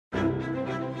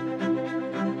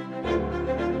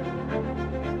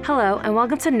Hello, and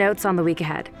welcome to Notes on the Week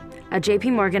Ahead, a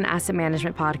JP Morgan asset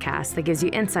management podcast that gives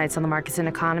you insights on the markets and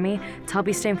economy to help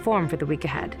you stay informed for the week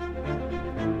ahead.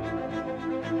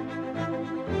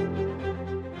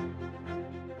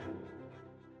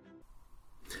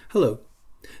 Hello,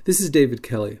 this is David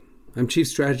Kelly. I'm Chief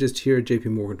Strategist here at JP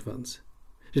Morgan Funds.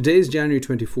 Today is January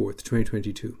 24th,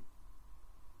 2022.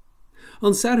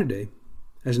 On Saturday,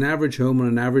 at an average home on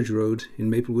an average road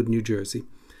in Maplewood, New Jersey,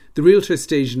 the realtor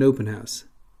staged an open house.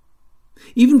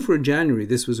 Even for a January,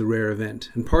 this was a rare event,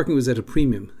 and parking was at a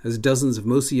premium as dozens of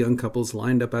mostly young couples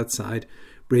lined up outside,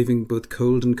 braving both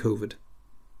cold and COVID.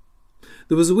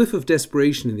 There was a whiff of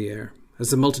desperation in the air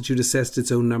as the multitude assessed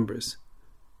its own numbers.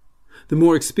 The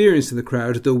more experienced in the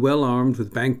crowd, though well armed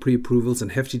with bank pre-approvals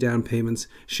and hefty down payments,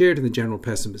 shared in the general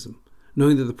pessimism,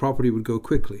 knowing that the property would go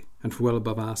quickly and for well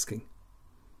above asking.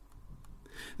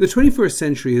 The 21st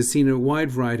century has seen a wide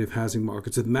variety of housing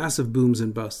markets with massive booms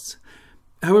and busts.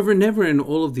 However, never in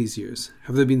all of these years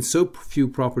have there been so few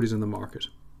properties on the market.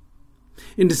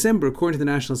 In December, according to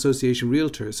the National Association of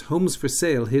Realtors, homes for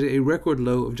sale hit a record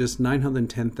low of just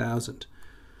 910,000.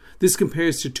 This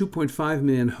compares to 2.5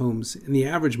 million homes in the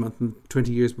average month in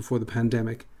 20 years before the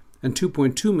pandemic, and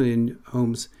 2.2 million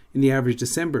homes in the average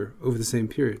December over the same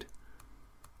period.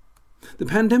 The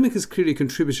pandemic has clearly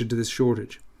contributed to this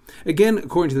shortage. Again,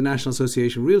 according to the National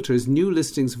Association of Realtors, new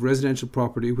listings of residential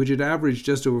property, which had averaged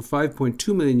just over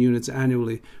 5.2 million units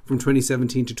annually from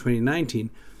 2017 to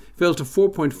 2019, fell to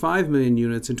 4.5 million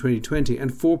units in 2020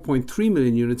 and 4.3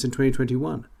 million units in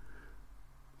 2021.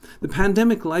 The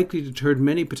pandemic likely deterred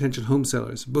many potential home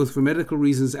sellers, both for medical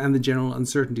reasons and the general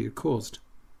uncertainty it caused.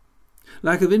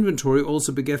 Lack of inventory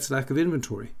also begets lack of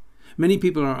inventory. Many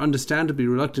people are understandably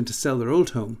reluctant to sell their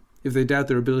old home if they doubt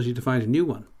their ability to find a new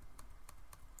one.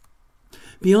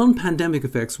 Beyond pandemic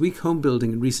effects, weak home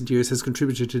building in recent years has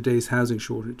contributed to today's housing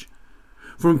shortage.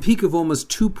 From a peak of almost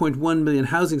 2.1 million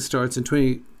housing starts in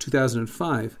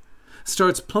 2005,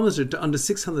 starts plummeted to under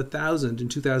 600,000 in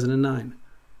 2009.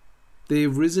 They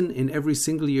have risen in every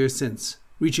single year since,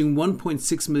 reaching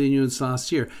 1.6 million units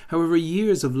last year. However,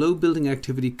 years of low building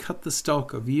activity cut the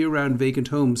stock of year-round vacant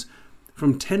homes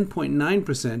from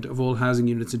 10.9% of all housing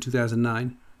units in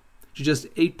 2009 to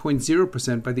just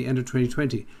 8.0% by the end of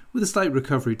 2020, with a slight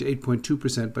recovery to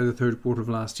 8.2% by the third quarter of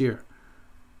last year.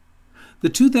 The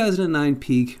 2009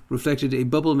 peak reflected a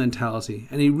bubble mentality,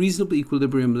 and a reasonable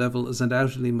equilibrium level is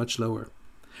undoubtedly much lower.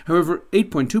 However,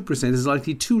 8.2% is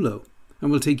likely too low,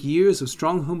 and will take years of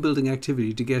strong home building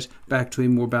activity to get back to a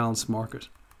more balanced market.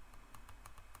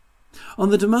 On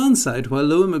the demand side, while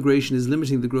low immigration is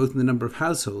limiting the growth in the number of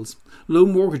households, low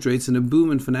mortgage rates and a boom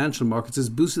in financial markets has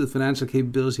boosted the financial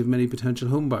capability of many potential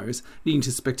home buyers, leading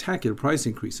to spectacular price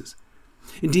increases.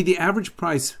 Indeed, the average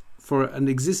price for an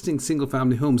existing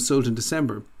single-family home sold in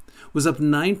December was up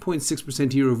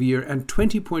 9.6% year over year and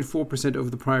 20.4% over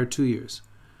the prior 2 years.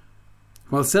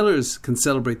 While sellers can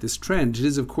celebrate this trend, it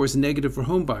is of course negative for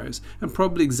home buyers and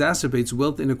probably exacerbates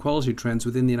wealth inequality trends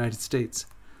within the United States.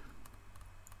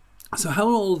 So how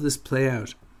will all of this play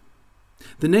out?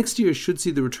 The next year should see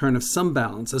the return of some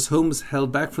balance as homes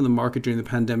held back from the market during the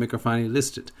pandemic are finally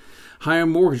listed. Higher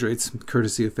mortgage rates,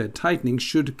 courtesy of Fed tightening,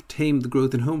 should tame the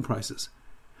growth in home prices.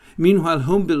 Meanwhile,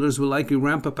 home builders will likely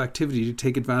ramp up activity to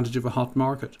take advantage of a hot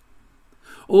market.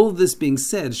 All of this being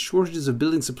said, shortages of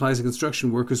building supplies and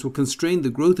construction workers will constrain the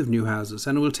growth of new houses,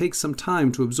 and it will take some time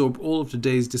to absorb all of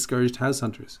today's discouraged house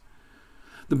hunters.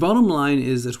 The bottom line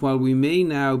is that while we may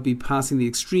now be passing the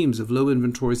extremes of low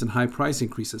inventories and high price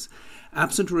increases,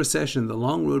 absent a recession, the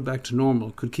long road back to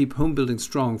normal could keep home building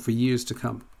strong for years to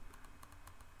come.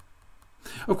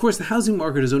 Of course, the housing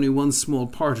market is only one small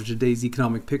part of today's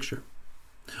economic picture.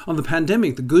 On the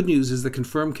pandemic, the good news is that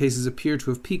confirmed cases appear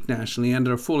to have peaked nationally and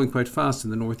are falling quite fast in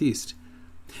the Northeast.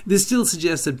 This still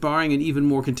suggests that barring an even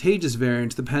more contagious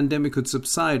variant, the pandemic could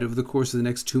subside over the course of the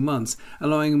next 2 months,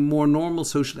 allowing more normal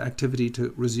social activity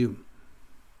to resume.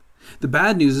 The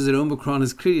bad news is that Omicron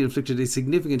has clearly inflicted a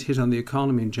significant hit on the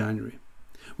economy in January.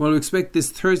 While we expect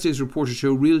this Thursday's report to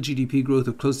show real GDP growth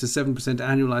of close to 7%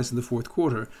 annualized in the fourth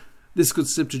quarter, this could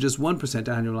slip to just 1%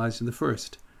 annualized in the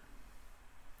first.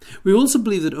 We also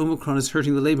believe that Omicron is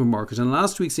hurting the labour market, and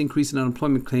last week's increase in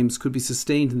unemployment claims could be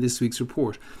sustained in this week's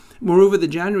report. Moreover, the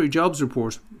January jobs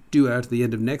report, due out at the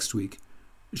end of next week,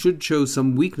 should show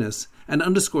some weakness and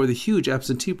underscore the huge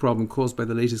absentee problem caused by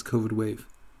the latest COVID wave.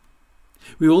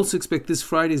 We also expect this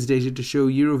Friday's data to show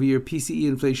year-over-year PCE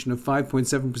inflation of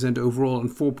 5.7% overall and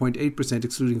 4.8%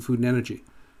 excluding food and energy,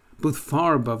 both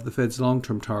far above the Fed's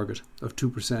long-term target of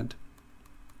 2%.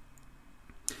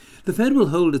 The Fed will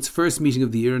hold its first meeting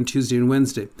of the year on Tuesday and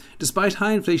Wednesday. Despite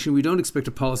high inflation, we don't expect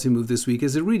a policy move this week,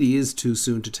 as it really is too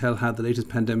soon to tell how the latest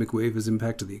pandemic wave has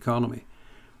impacted the economy.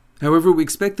 However, we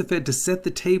expect the Fed to set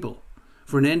the table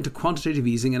for an end to quantitative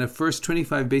easing and a first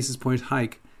 25 basis point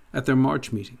hike at their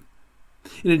March meeting.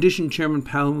 In addition, Chairman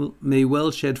Powell may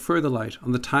well shed further light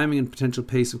on the timing and potential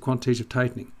pace of quantitative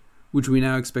tightening, which we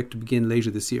now expect to begin later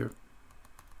this year.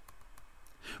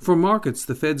 For markets,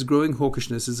 the Fed's growing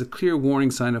hawkishness is a clear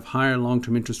warning sign of higher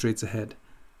long-term interest rates ahead.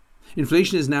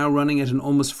 Inflation is now running at an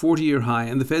almost 40-year high,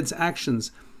 and the Fed's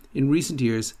actions in recent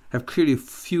years have clearly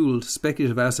fueled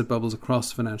speculative asset bubbles across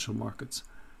the financial markets.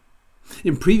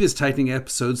 In previous tightening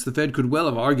episodes, the Fed could well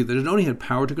have argued that it only had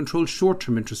power to control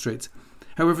short-term interest rates.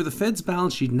 However, the Fed's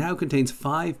balance sheet now contains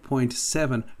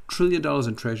 $5.7 trillion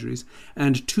in treasuries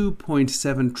and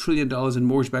 $2.7 trillion in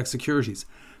mortgage-backed securities.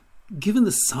 Given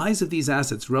the size of these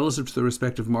assets relative to the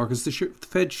respective markets, the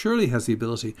Fed surely has the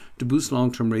ability to boost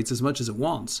long-term rates as much as it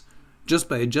wants, just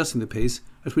by adjusting the pace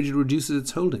at which it reduces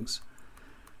its holdings.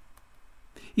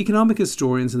 Economic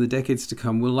historians in the decades to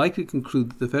come will likely conclude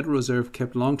that the Federal Reserve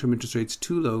kept long-term interest rates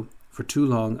too low for too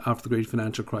long after the Great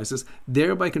Financial Crisis,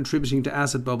 thereby contributing to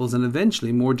asset bubbles and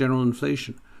eventually more general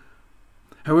inflation.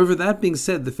 However, that being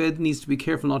said, the Fed needs to be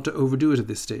careful not to overdo it at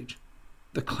this stage.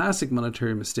 The classic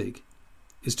monetary mistake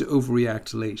is to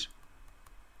overreact late.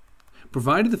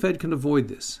 Provided the Fed can avoid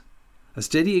this, a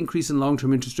steady increase in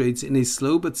long-term interest rates in a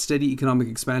slow but steady economic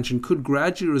expansion could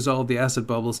gradually resolve the asset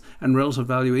bubbles and relative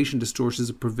valuation distortions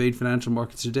that pervade financial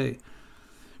markets today.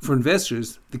 For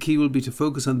investors, the key will be to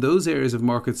focus on those areas of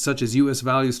markets such as US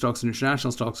value stocks and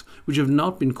international stocks which have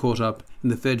not been caught up in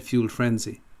the Fed-fueled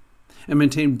frenzy, and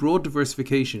maintain broad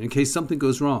diversification in case something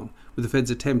goes wrong with the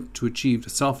Fed's attempt to achieve a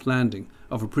soft landing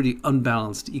of a pretty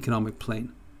unbalanced economic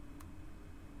plane.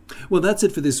 Well, that's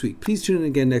it for this week. Please tune in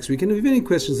again next week, and if you have any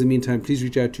questions in the meantime, please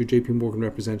reach out to your JP Morgan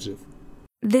representative.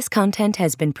 This content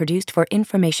has been produced for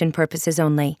information purposes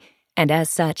only, and as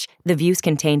such, the views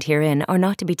contained herein are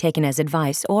not to be taken as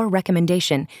advice or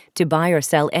recommendation to buy or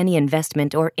sell any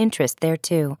investment or interest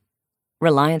thereto.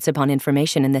 Reliance upon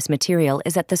information in this material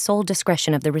is at the sole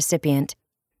discretion of the recipient.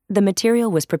 The material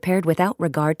was prepared without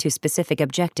regard to specific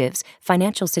objectives,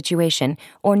 financial situation,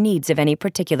 or needs of any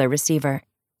particular receiver.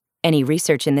 Any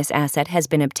research in this asset has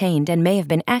been obtained and may have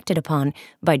been acted upon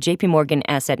by JP Morgan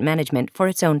Asset Management for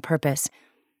its own purpose.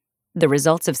 The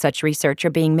results of such research are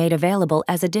being made available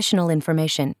as additional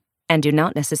information and do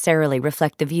not necessarily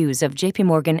reflect the views of JP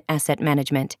Morgan Asset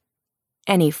Management.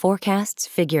 Any forecasts,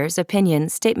 figures,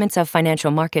 opinions, statements of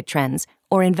financial market trends,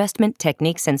 or investment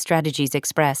techniques and strategies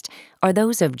expressed are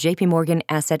those of JP Morgan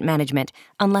Asset Management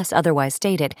unless otherwise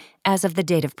stated as of the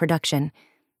date of production.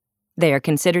 They are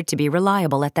considered to be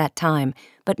reliable at that time,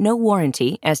 but no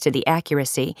warranty as to the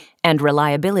accuracy and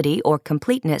reliability or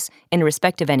completeness in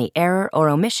respect of any error or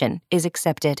omission is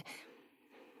accepted.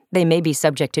 They may be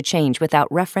subject to change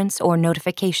without reference or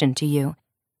notification to you.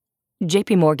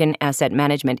 JP Morgan Asset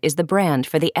Management is the brand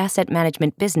for the asset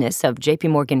management business of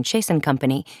JP Morgan Chase &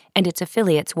 Company and its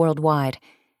affiliates worldwide.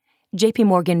 JP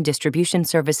Morgan Distribution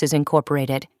Services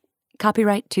Incorporated.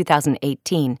 Copyright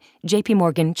 2018, JP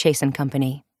Morgan Chase &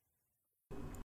 Company.